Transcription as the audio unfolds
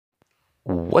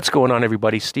What's going on,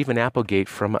 everybody? Stephen Applegate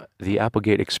from the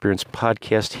Applegate Experience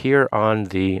podcast here on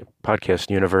the podcast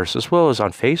universe, as well as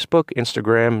on Facebook,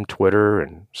 Instagram, Twitter,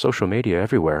 and social media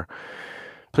everywhere.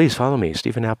 Please follow me,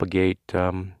 Stephen Applegate,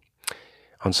 on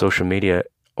social media,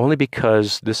 only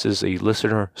because this is a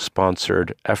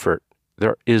listener-sponsored effort.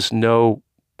 There is no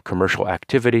commercial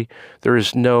activity. There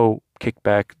is no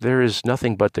kickback. There is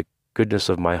nothing but the goodness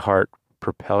of my heart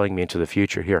propelling me into the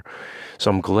future here. So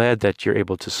I'm glad that you're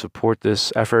able to support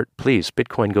this effort. Please,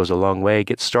 Bitcoin goes a long way.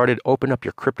 Get started. Open up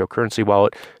your cryptocurrency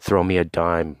wallet. Throw me a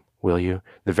dime, will you?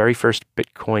 The very first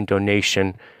Bitcoin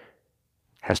donation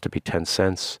has to be 10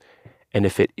 cents. And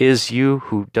if it is you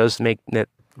who does make that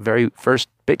very first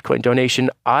Bitcoin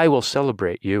donation, I will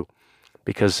celebrate you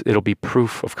because it'll be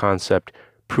proof of concept,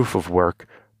 proof of work,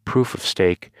 proof of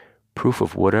stake, proof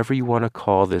of whatever you want to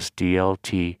call this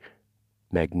DLT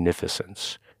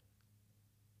magnificence.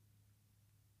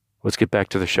 Let's get back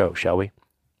to the show, shall we?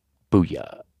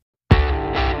 Booyah.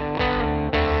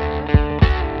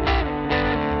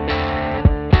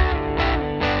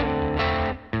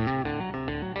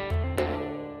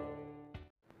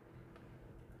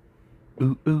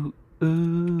 Ooh, ooh,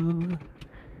 ooh.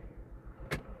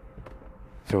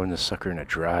 Throwing the sucker in a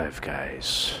drive,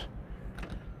 guys.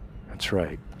 That's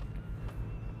right.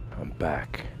 I'm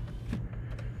back.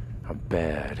 I'm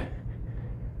bad.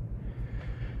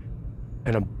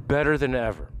 And I'm better than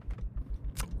ever.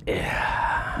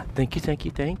 Yeah. Thank you, thank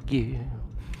you, thank you.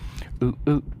 Ooh,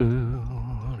 ooh,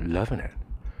 ooh. Loving it.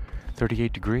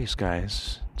 38 degrees,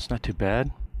 guys. It's not too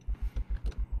bad.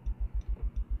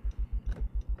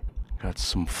 Got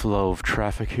some flow of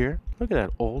traffic here. Look at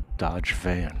that old Dodge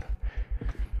van.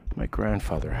 My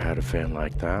grandfather had a van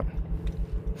like that.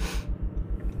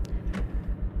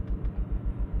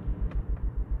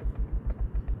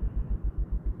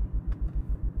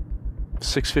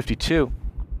 $6.52.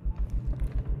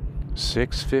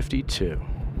 $6.52.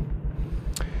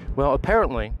 Well,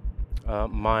 apparently,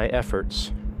 my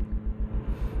efforts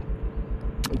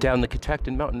down the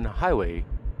Catoctin Mountain Highway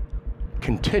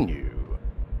continue.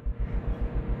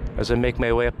 As I make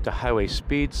my way up to highway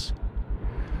speeds,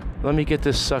 let me get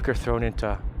this sucker thrown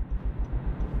into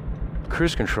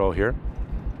cruise control here.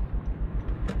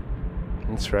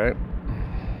 That's right.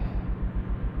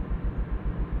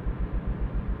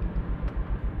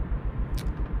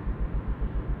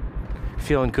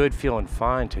 Feeling good, feeling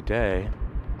fine today,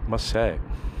 must say.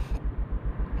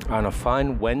 On a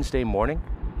fine Wednesday morning,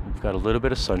 we've got a little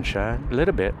bit of sunshine, a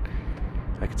little bit.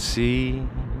 I could see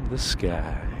the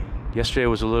sky. Yesterday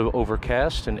was a little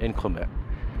overcast and inclement.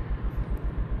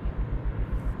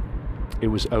 It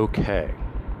was okay.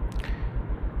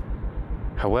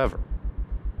 However,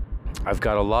 I've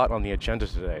got a lot on the agenda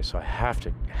today, so I have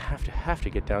to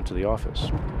get down to the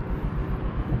office.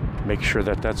 Make sure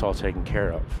that that's all taken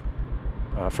care of.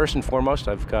 First and foremost,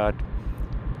 I've got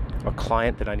a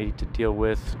client that I need to deal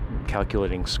with,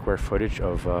 calculating square footage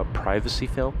of privacy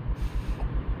film.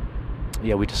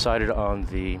 Yeah, we decided on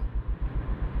the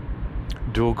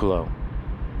dual glow.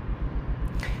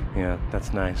 Yeah,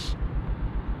 that's nice.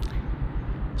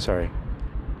 Sorry,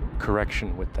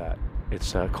 correction with that.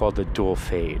 It's called the dual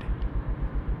fade.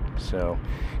 So,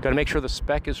 got to make sure the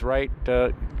spec is right,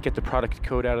 get the product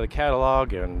code out of the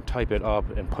catalog and type it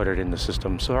up and put it in the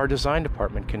system so our design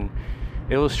department can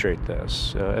illustrate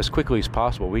this as quickly as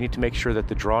possible. We need to make sure that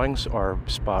the drawings are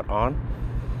spot on.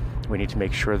 We need to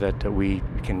make sure that we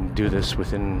can do this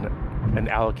within an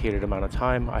allocated amount of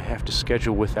time. I have to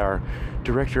schedule with our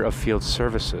Director of Field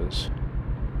Services.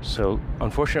 So,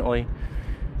 unfortunately,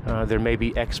 there may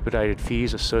be expedited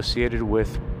fees associated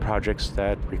with projects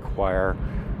that require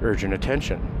urgent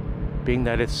attention. Being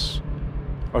that it's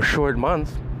a short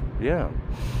month, yeah,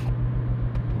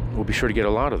 we'll be sure to get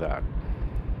a lot of that.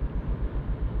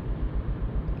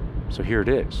 So here it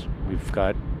is. We've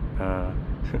got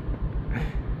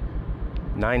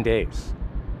 9 days.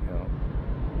 You know.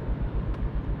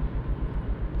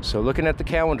 So looking at the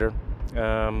calendar,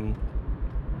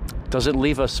 doesn't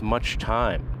leave us much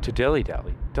time to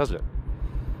dilly-dally, does it?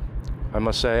 I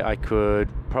must say I could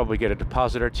probably get a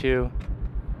deposit or two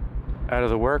out of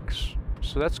the works,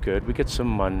 so that's good. We get some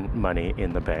money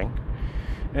in the bank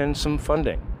and some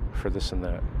funding for this and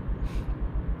that.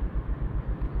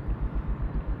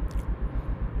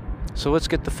 So let's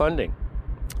get the funding.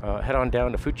 Head on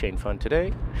down to Food Chain Fund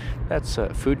today. That's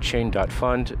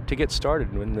foodchain.fund to get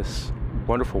started in this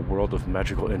wonderful world of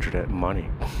magical internet money.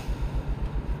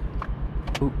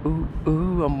 Ooh, ooh,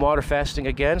 ooh, I'm water fasting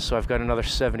again, so I've got another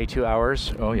 72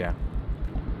 hours. Oh, yeah.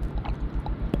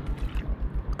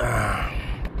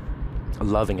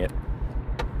 Loving it.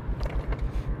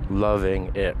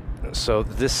 Loving it. So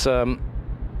this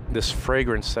this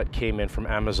fragrance that came in from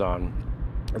Amazon,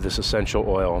 this essential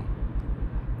oil.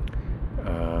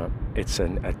 It's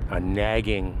a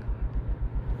nagging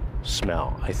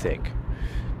smell, I think.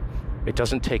 It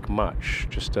doesn't take much,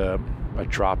 just a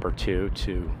drop or two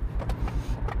to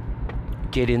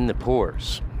get in the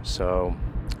pores. So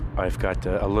I've got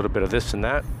a little bit of this and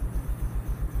that'll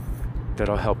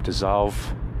help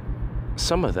dissolve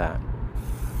some of that.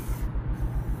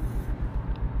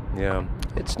 Yeah,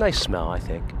 it's a nice smell, I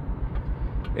think.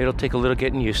 It'll take a little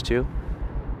getting used to.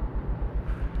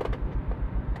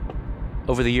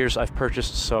 Over the years, I've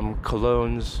purchased some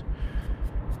colognes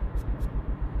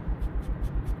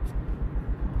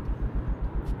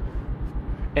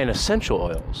and essential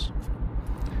oils.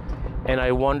 And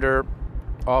I wonder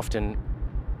often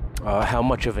how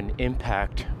much of an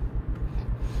impact,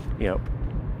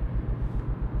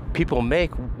 people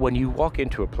make when you walk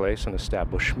into a place, an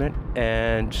establishment,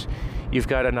 and you've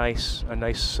got a nice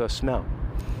smell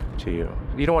to you.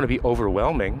 You don't want to be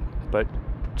overwhelming, but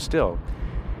still.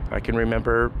 I can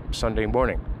remember Sunday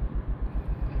morning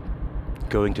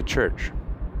going to church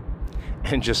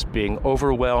and just being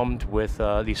overwhelmed with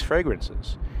these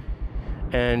fragrances.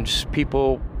 And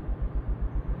people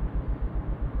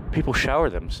shower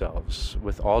themselves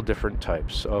with all different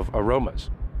types of aromas.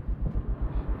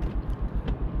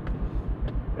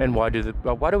 And why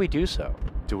do we do so?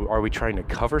 Are we trying to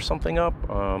cover something up?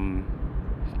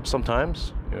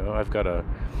 Sometimes, I've got a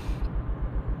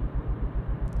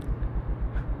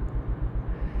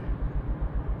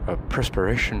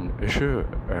perspiration issue,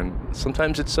 and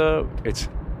sometimes it's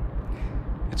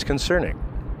concerning.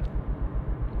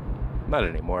 Not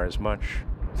anymore as much,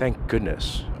 thank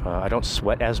goodness. I don't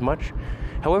sweat as much.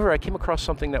 However, I came across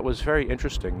something that was very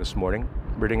interesting this morning,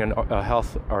 reading a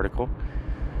health article,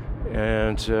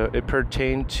 and it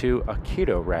pertained to a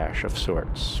keto rash of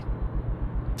sorts.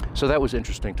 So that was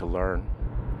interesting to learn.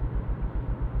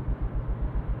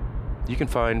 You can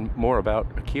find more about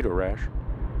a keto rash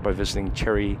by visiting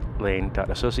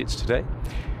cherrylane.associates today.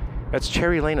 That's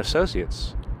Cherry Lane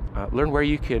Associates. Learn where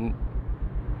you can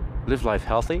live life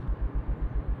healthy,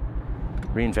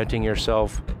 reinventing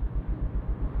yourself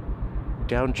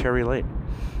down Cherry Lane.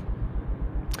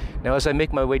 Now, as I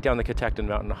make my way down the Catoctin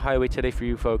Mountain Highway today for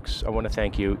you folks, I want to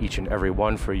thank you, each and every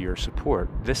one, for your support.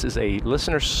 This is a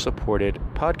listener-supported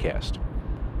podcast.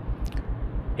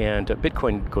 And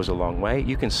Bitcoin goes a long way.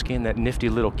 You can scan that nifty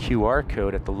little QR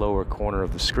code at the lower corner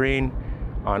of the screen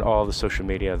on all the social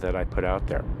media that I put out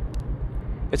there.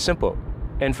 It's simple.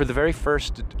 And for the very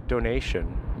first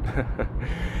donation,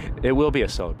 it will be a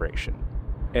celebration.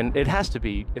 And it has to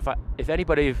be, if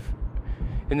anybody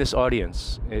in this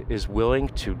audience is willing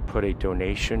to put a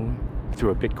donation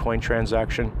through a Bitcoin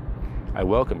transaction, I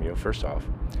welcome you, first off.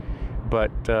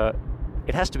 But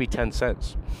it has to be 10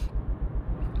 cents.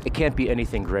 It can't be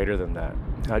anything greater than that.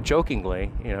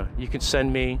 Jokingly, you can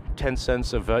send me 10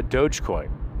 cents of Dogecoin.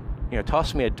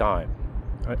 Toss me a dime.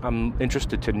 I'm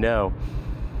interested to know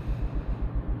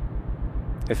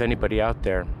if anybody out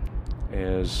there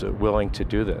is willing to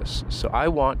do this. So I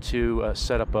want to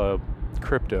set up a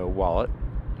crypto wallet,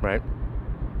 right?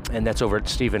 And that's over at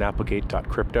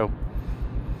stephenapplegate.crypto.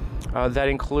 That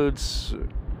includes,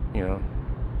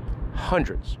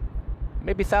 hundreds,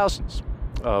 maybe thousands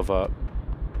of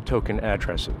token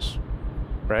addresses,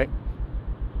 right?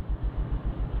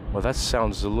 Well, that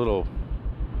sounds a little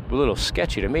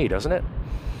sketchy to me, doesn't it?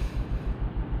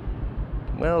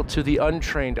 Well, to the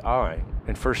untrained eye,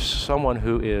 and for someone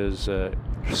who is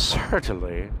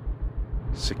certainly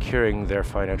securing their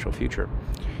financial future,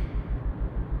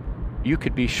 you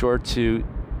could be sure to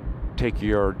take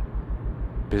your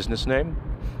business name,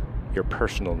 your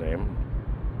personal name,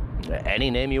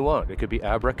 any name you want. It could be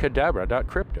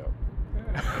abracadabra.crypto.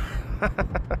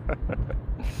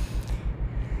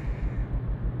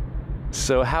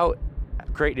 So how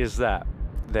great is that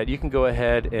you can go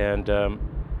ahead and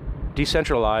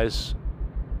decentralize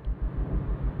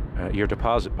your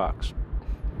deposit box.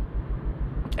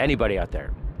 Anybody out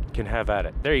there can have at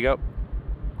it. There you go.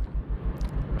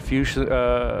 A few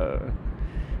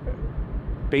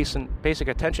basic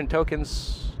attention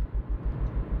tokens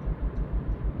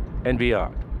and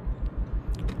beyond.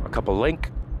 A couple link.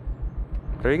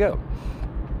 There you go.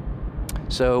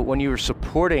 So when you're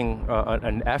supporting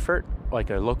an effort like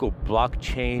a local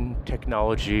blockchain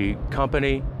technology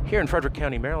company here in Frederick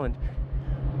County, Maryland,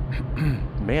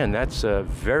 man, that's a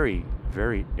very,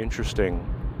 very interesting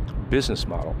business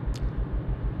model.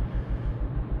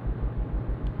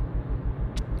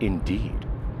 Indeed.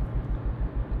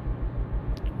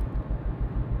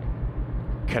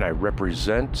 Can I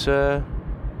represent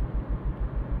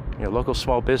local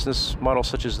small business models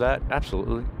such as that?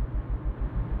 Absolutely.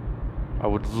 I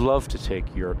would love to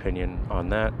take your opinion on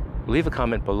that. Leave a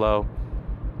comment below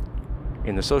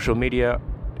in the social media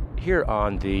here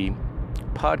on the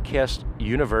podcast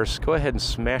universe. Go ahead and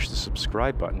smash the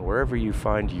subscribe button wherever you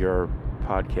find your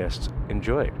podcasts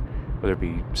enjoyed, whether it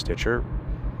be Stitcher,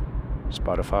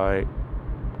 Spotify,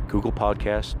 Google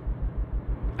Podcast,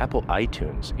 Apple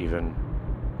iTunes, even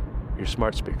your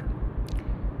smart speaker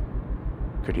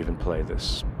could even play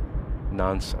this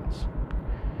nonsense.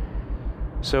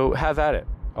 So have at it,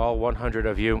 all 100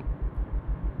 of you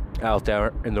out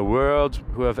there in the world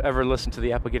who have ever listened to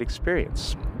the Applegate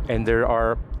Experience. And there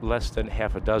are less than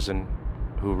half a dozen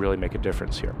who really make a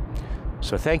difference here.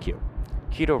 So thank you,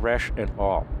 keto, rash, and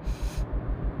all.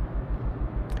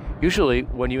 Usually,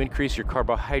 when you increase your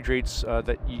carbohydrates,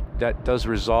 that does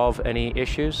resolve any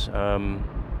issues. I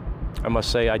must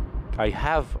say, I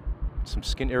have some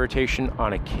skin irritation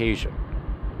on occasion,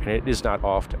 and it is not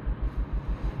often.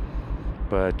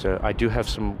 But I do have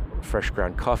some fresh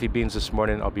ground coffee beans this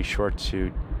morning. I'll be sure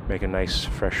to make a nice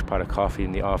fresh pot of coffee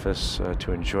in the office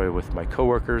to enjoy with my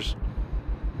coworkers.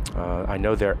 I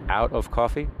know they're out of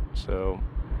coffee, so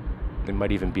it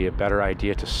might even be a better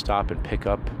idea to stop and pick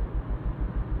up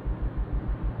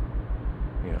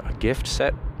a gift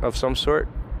set of some sort,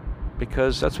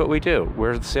 because that's what we do.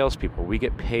 We're the salespeople. We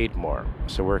get paid more,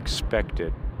 so we're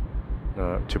expected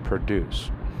to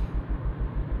produce.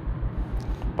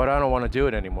 But I don't want to do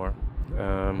it anymore.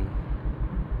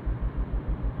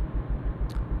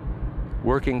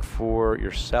 Working for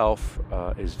yourself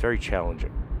is very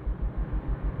challenging.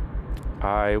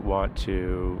 I want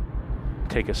to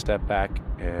take a step back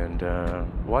and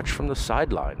watch from the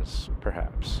sidelines,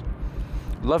 perhaps.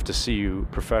 Love to see you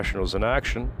professionals in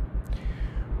action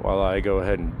while I go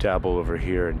ahead and dabble over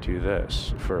here and do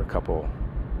this for a couple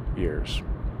years.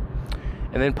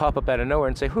 And then pop up out of nowhere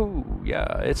and say, "Whoo,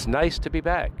 yeah, it's nice to be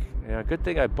back. Yeah, good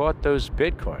thing I bought those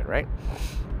Bitcoin," right?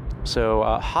 So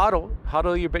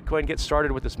hodl your Bitcoin. Get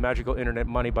started with this magical internet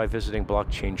money by visiting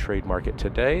Blockchain Trade Market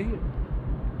today.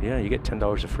 Yeah, you get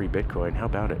 $10 of free Bitcoin. How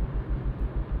about it?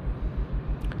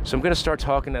 So I'm going to start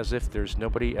talking as if there's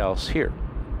nobody else here.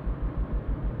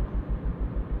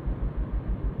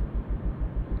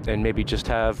 And maybe just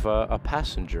have a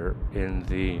passenger in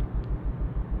the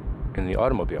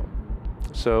automobile.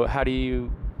 So how do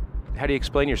you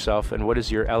explain yourself, and what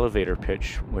is your elevator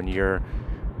pitch when you're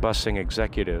busing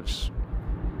executives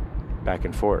back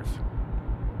and forth?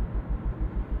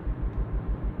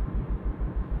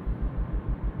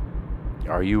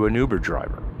 Are you an Uber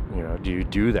driver? Do you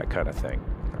do that kind of thing?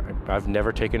 I've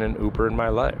never taken an Uber in my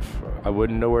life. I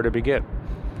wouldn't know where to begin.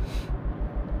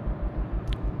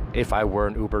 If I were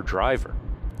an Uber driver,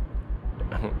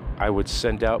 I would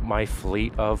send out my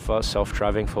fleet of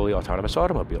self-driving, fully autonomous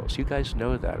automobiles. You guys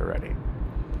know that already.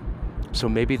 So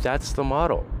maybe that's the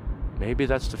model. Maybe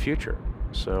that's the future.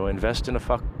 So invest in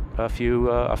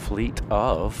a fleet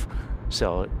of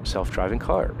self-driving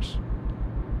cars.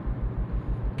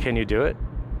 Can you do it?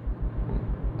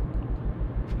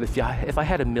 If I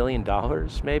had $1 million,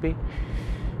 maybe,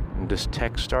 in this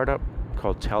tech startup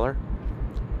called Teller.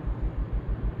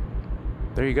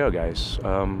 There you go, guys.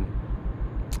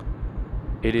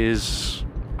 It is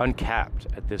uncapped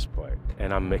at this point,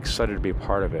 and I'm excited to be a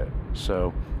part of it.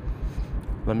 So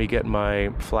let me get my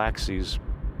Flaxies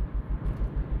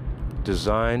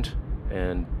designed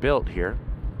and built here,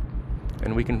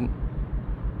 and we can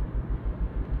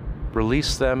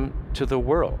release them to the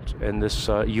world. And this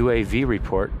UAV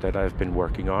report that I've been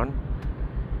working on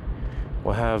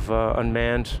will have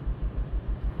unmanned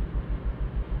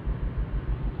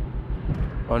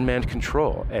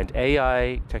control, and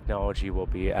AI technology will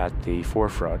be at the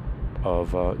forefront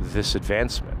of this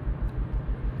advancement.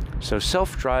 So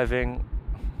self-driving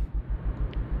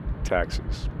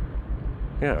taxis,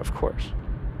 yeah, of course,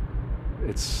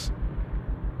 it's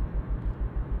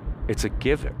a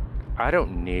given. I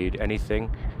don't need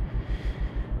anything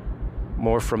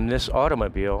more from this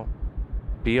automobile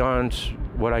beyond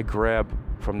what I grab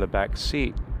from the back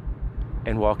seat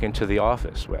and walk into the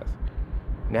office with.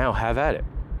 Now have at it.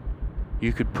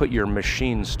 You could put your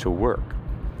machines to work.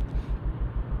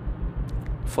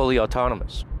 Fully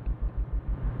autonomous.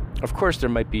 Of course, there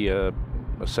might be a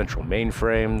central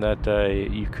mainframe that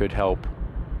you could help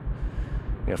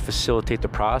facilitate the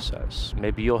process.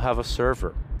 Maybe you'll have a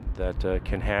server that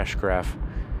can hash graph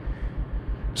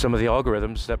some of the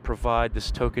algorithms that provide this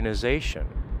tokenization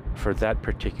for that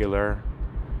particular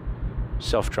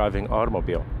self-driving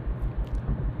automobile.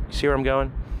 You see where I'm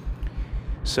going?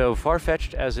 So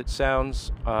far-fetched as it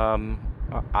sounds,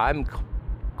 I'm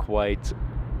quite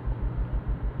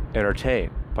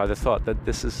entertained by the thought that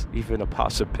this is even a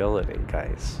possibility,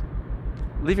 guys.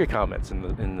 leave your comments in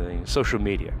the social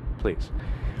media, please.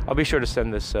 I'll be sure to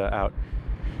send this out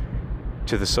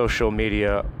to the social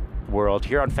media world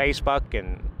here on Facebook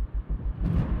and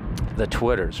the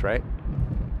Twitters, right?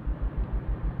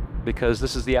 Because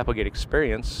this is the Applegate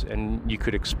experience, and you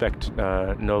could expect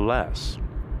no less.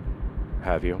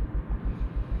 Have you?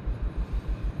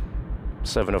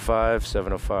 705,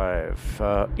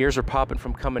 705. Ears are popping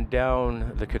from coming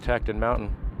down the Catoctin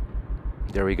Mountain.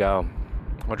 There we go.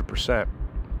 100%.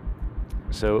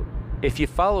 So if you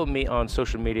follow me on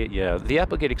social media, yeah, the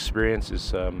Applegate experience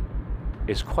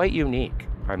is quite unique,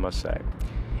 I must say.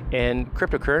 And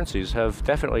cryptocurrencies have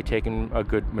definitely taken a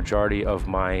good majority of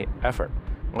my effort,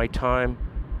 my time,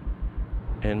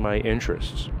 and my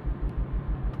interests.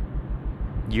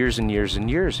 Years and years and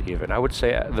years, even. I would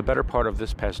say the better part of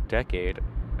this past decade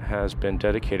has been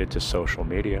dedicated to social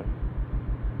media.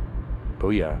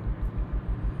 Booyah.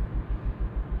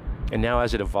 And now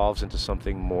as it evolves into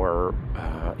something more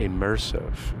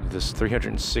immersive, this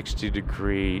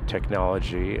 360-degree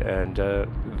technology and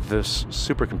this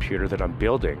supercomputer that I'm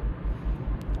building,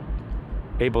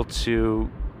 able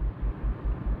to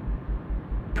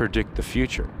predict the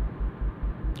future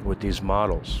with these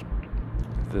models,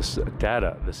 this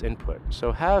data, this input.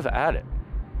 So have at it.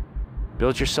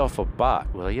 Build yourself a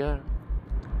bot, will ya?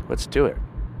 Let's do it.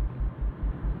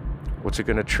 What's it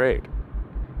gonna trade?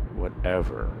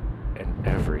 Whatever and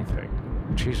everything.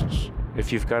 Jesus.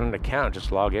 If you've got an account,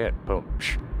 just log in. Boom.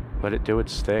 Psh, let it do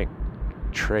its thing.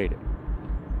 Trade it.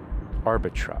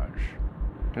 Arbitrage.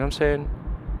 You know what I'm saying?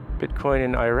 Bitcoin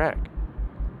in Iraq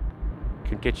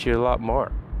could get you a lot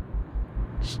more.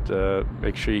 Just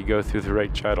make sure you go through the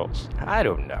right channels. I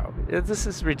don't know. This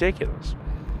is ridiculous.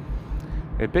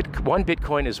 One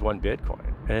Bitcoin is one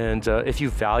Bitcoin. And if you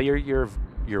value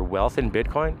your wealth in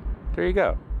Bitcoin, there you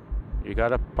go. You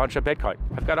got a bunch of Bitcoin.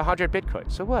 I've got 100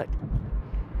 Bitcoin. So what?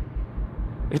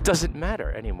 It doesn't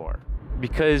matter anymore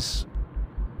because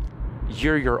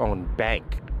you're your own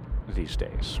bank these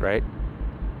days, right?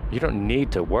 You don't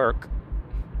need to work.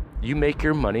 You make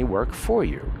your money work for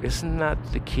you. Isn't that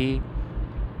the key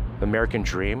American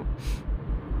dream?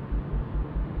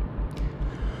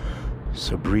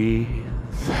 So breathe.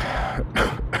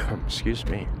 Excuse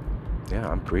me. Yeah,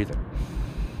 I'm breathing.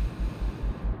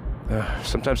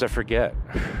 Sometimes I forget.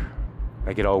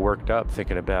 I get all worked up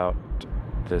thinking about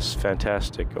this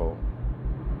fantastical,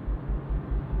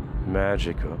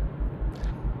 magical.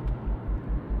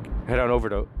 Head on over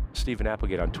to Stephen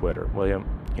Applegate on Twitter, William.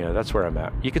 Yeah, that's where I'm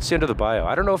at. You can see under the bio.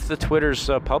 I don't know if the Twitter's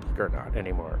public or not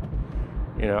anymore.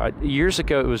 You know, years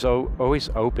ago it was always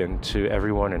open to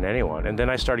everyone and anyone, and then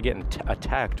I started getting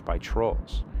attacked by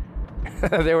trolls.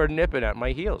 They were nipping at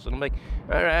my heels, and I'm like,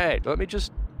 all right, let me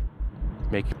just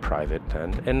make it private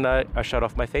then. And I shut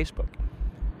off my Facebook.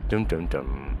 Dum dum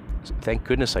dum. Thank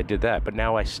goodness I did that, but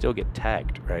now I still get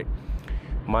tagged, right?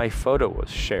 My photo was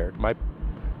shared.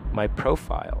 My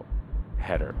profile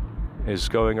header is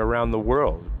going around the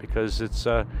world because it's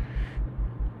a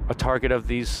target of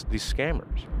these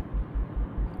scammers.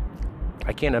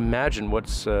 I can't imagine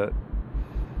what's going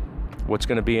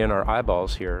to be in our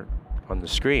eyeballs here on the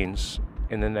screens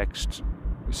in the next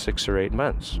 6 or 8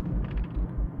 months.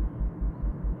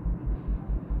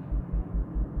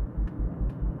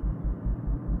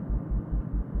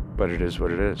 But it is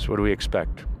what it is. What do we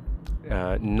expect?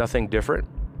 Nothing different.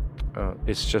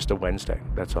 It's just a Wednesday,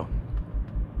 that's all.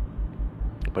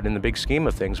 But in the big scheme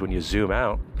of things, when you zoom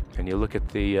out and you look at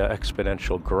the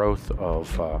exponential growth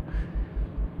of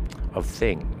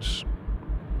things,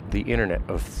 the Internet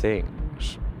of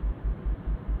Things,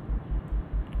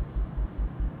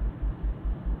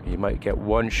 you might get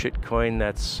one shitcoin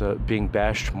that's being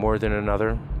bashed more than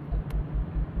another.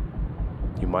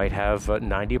 You might have a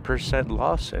 90%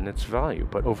 loss in its value,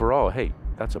 but overall, hey,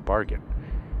 that's a bargain.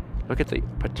 Look at the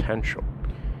potential.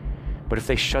 But if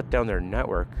they shut down their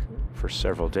network for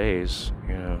several days,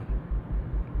 you know,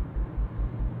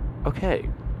 okay,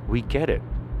 we get it.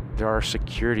 There are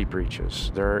security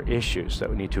breaches. There are issues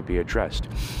that need to be addressed.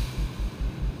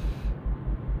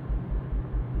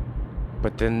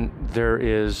 But then there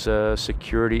is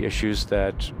security issues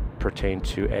that pertain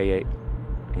to AML,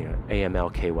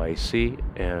 KYC,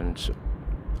 and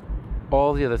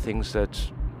all the other things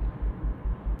that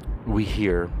we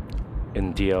hear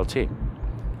in DLT.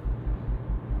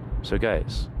 So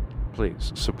guys,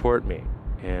 please support me,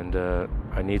 and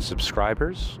I need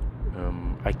subscribers.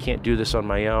 I can't do this on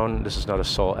my own. This is not a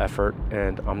sole effort,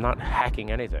 and I'm not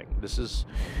hacking anything. This is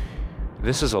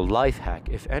a life hack,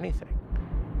 if anything.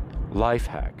 Life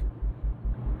hack.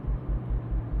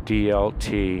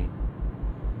 DLT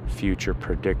future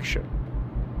prediction.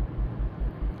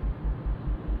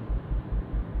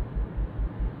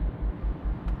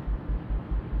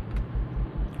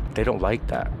 They don't like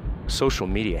that. Social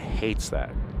media hates that.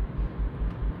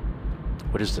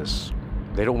 What is this?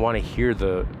 They don't want to hear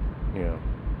the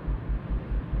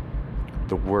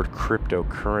word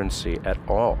cryptocurrency at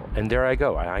all. And there I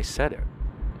go. I said it.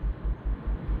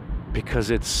 Because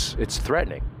it's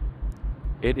threatening.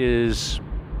 It is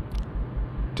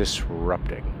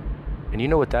disrupting. And you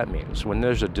know what that means. When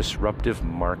there's a disruptive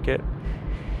market,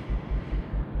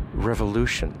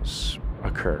 revolutions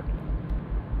occur.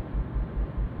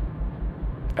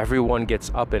 Everyone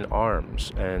gets up in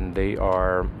arms and they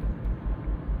are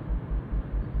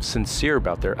sincere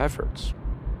about their efforts.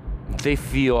 They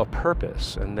feel a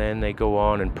purpose, and then they go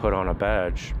on and put on a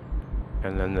badge,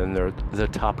 and then they're the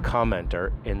top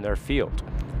commenter in their field,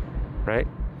 right?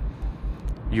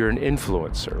 You're an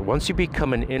influencer. Once you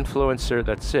become an influencer,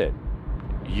 that's it.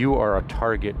 You are a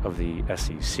target of the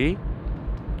SEC.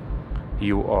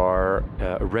 You are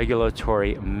a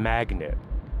regulatory magnet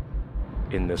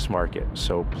in this market.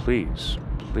 So please,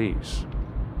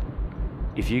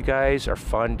 if you guys are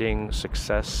finding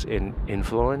success in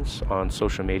influence on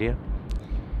social media,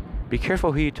 be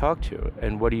careful who you talk to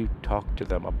and what do you talk to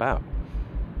them about.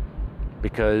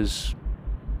 Because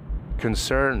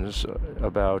concerns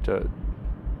about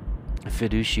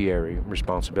fiduciary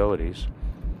responsibilities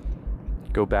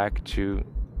go back to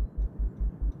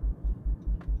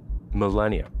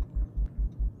millennia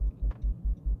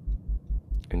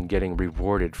and getting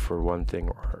rewarded for one thing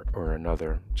or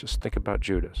another. Just think about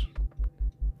Judas.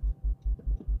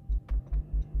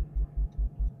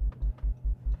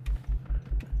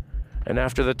 And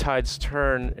after the tides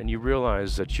turn and you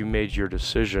realize that you made your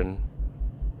decision,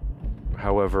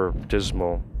 however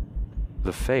dismal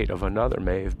the fate of another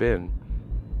may have been,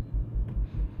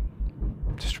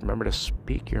 just remember to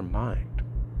speak your mind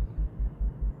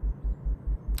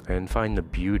and find the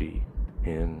beauty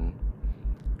in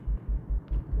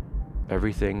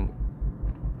everything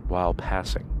while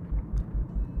passing.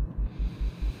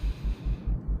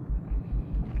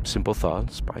 Simple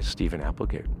Thoughts by Stephen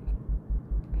Applegate.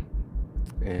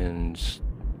 And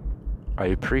I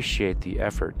appreciate the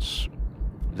efforts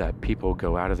that people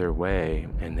go out of their way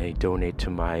and they donate to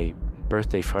my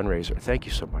birthday fundraiser. Thank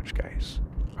you so much, guys.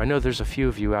 I know there's a few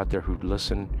of you out there who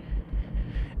listen,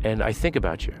 and I think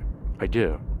about you. I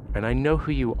do. And I know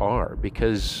who you are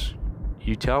because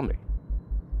you tell me.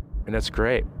 And that's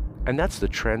great. And that's the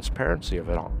transparency of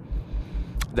it all.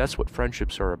 That's what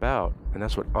friendships are about. And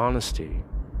that's what honesty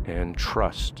and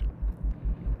trust.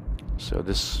 So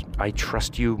this I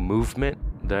Trust You movement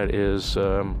that is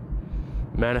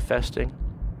manifesting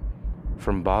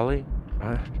from Bali,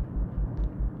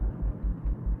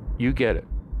 you get it.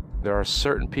 There are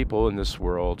certain people in this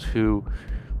world who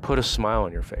put a smile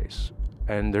on your face,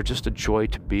 and they're just a joy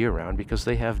to be around because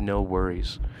they have no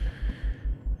worries.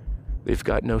 They've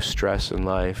got no stress in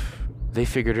life. They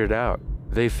figured it out.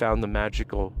 They found the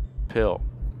magical pill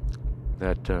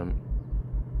that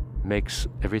makes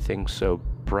everything so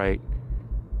bright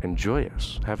and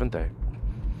joyous, haven't they?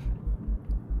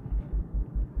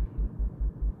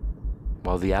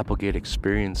 While the Applegate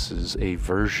experiences a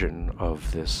version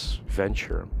of this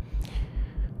venture,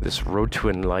 this road to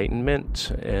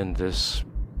enlightenment and this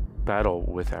battle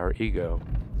with our ego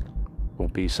will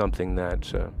be something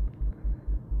that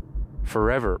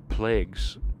forever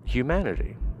plagues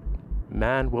humanity,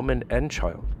 man, woman, and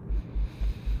child.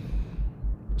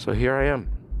 So here I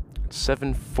am,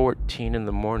 7:14 in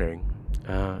the morning,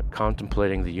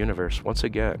 contemplating the universe once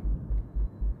again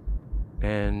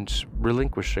and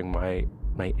relinquishing my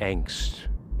angst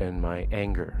and my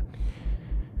anger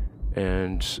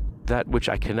and that which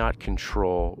I cannot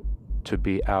control to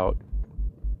be out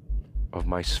of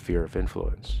my sphere of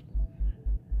influence.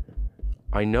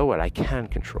 I know what I can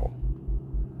control,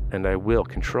 and I will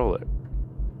control it.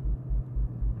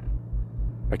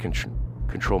 I can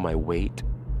control my weight.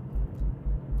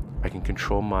 I can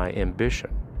control my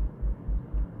ambition.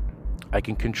 I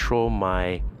can control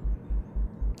my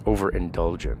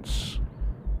overindulgence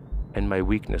and my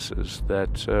weaknesses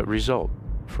that result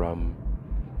from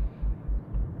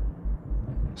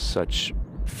such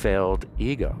failed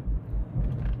ego.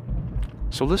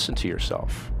 So listen to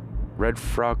yourself. Red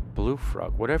frog, blue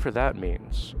frog, whatever that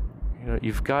means. You know,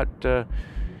 you've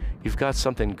got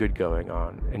something good going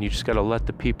on, and you just got to let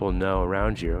the people know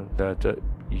around you that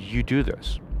you do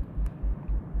this.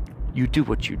 You do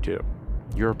what you do.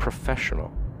 You're a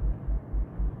professional.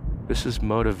 This is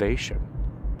motivation.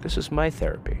 This is my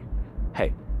therapy.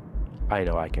 Hey, I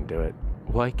know I can do it.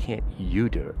 Why can't you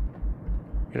do it?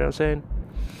 You know what I'm saying?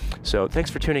 So thanks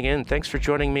for tuning in. Thanks for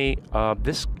joining me.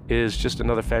 This is just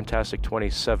another fantastic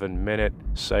 27-minute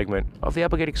segment of the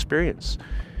Applegate Experience.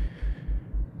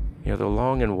 The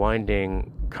long and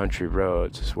winding country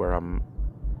roads is where I'm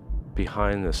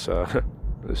behind this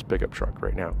this pickup truck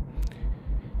right now.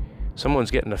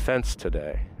 Someone's getting a fence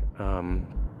today. I'm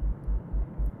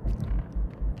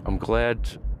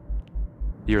glad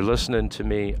you're listening to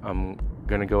me. I'm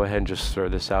gonna go ahead and just throw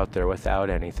this out there without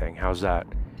anything. How's that?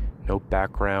 No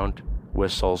background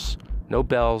whistles, no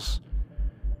bells,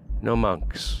 no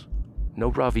monks, no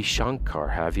Ravi Shankar,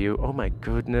 have you? Oh my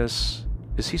goodness.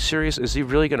 Is he serious? Is he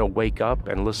really gonna wake up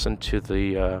and listen to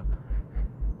the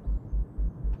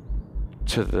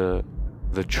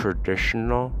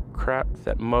traditional crap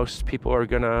that most people are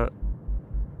gonna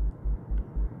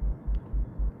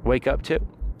wake up to?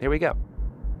 Here we go.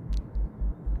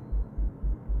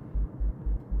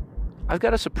 I've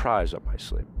got a surprise up my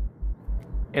sleeve,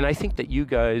 and I think that you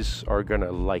guys are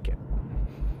gonna like it.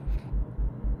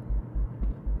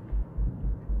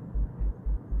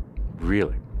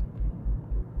 Really.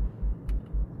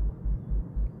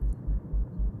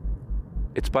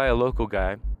 It's by a local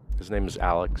guy. His name is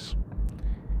Alex.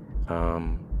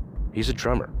 He's a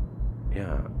drummer.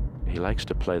 Yeah, he likes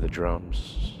to play the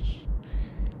drums.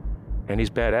 And he's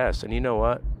badass. And you know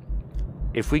what?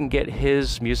 If we can get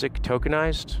his music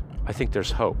tokenized, I think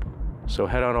there's hope. So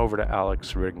head on over to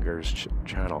Alex Rüdinger's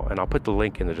channel, and I'll put the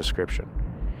link in the description.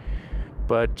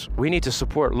 But we need to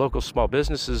support local small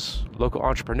businesses, local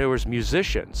entrepreneurs,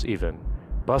 musicians even,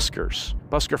 buskers,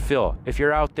 Busker Phil. If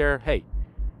you're out there, hey,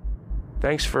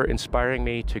 thanks for inspiring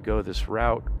me to go this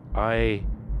route. I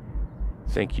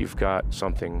think you've got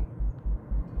something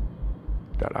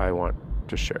that I want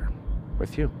to share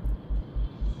with you.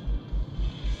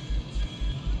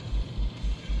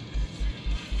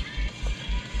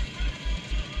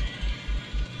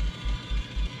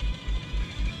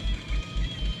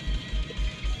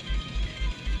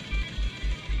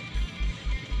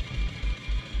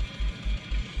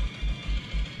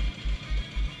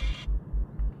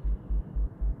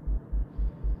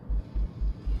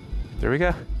 There we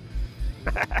go.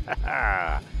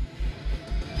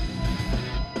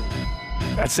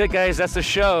 That's it, guys. That's the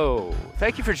show.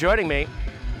 Thank you for joining me.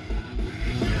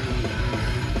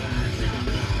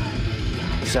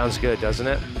 Sounds good, doesn't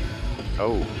it?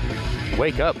 Oh,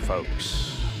 wake up,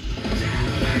 folks.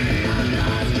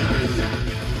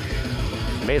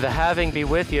 May the having be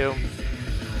with you.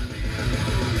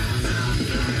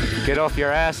 Get off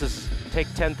your asses.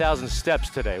 Take 10,000 steps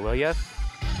today, will ya?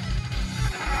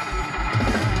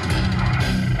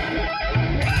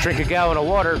 Drink a gallon of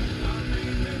water.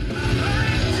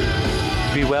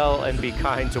 Be well and be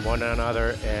kind to one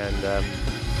another, and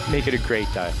make it a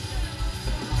great day.